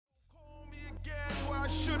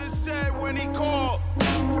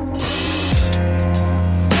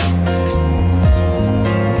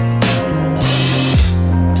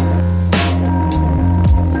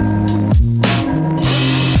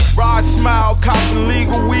Smoking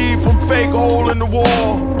legal weed from fake hole in the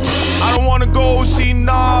wall. I don't wanna go see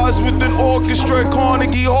Nas with an orchestra at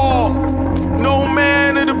Carnegie Hall. No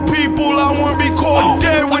man of the people, I wouldn't be caught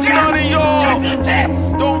dead with none of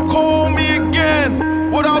y'all. Don't call me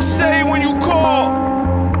again, what I'll say when you call.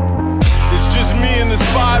 It's just me in the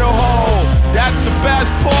spider hole, that's the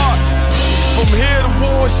best part. From here the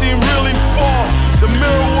war seemed really far. The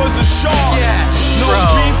mirror was a shark. Yes, no bro.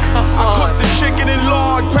 beef, I cooked the chicken in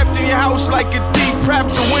lard. Crept in your house like a thief,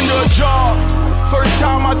 trapped the window ajar. First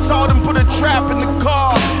time I saw them put a trap in the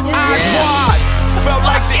car. Eyes wide, felt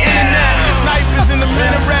like the internet. Snipers in the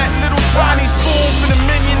minaret, little tiny spoon for the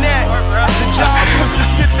mignonette. The job was to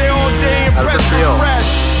sit there all day and press refresh.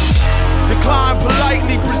 Declined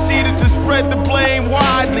politely, proceeded to spread the blame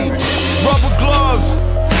widely. Rubber gloves,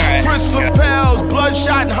 crisp lapels,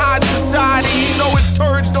 bloodshot in high society. You know his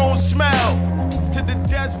turds don't smell. To the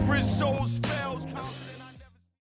desperate soul.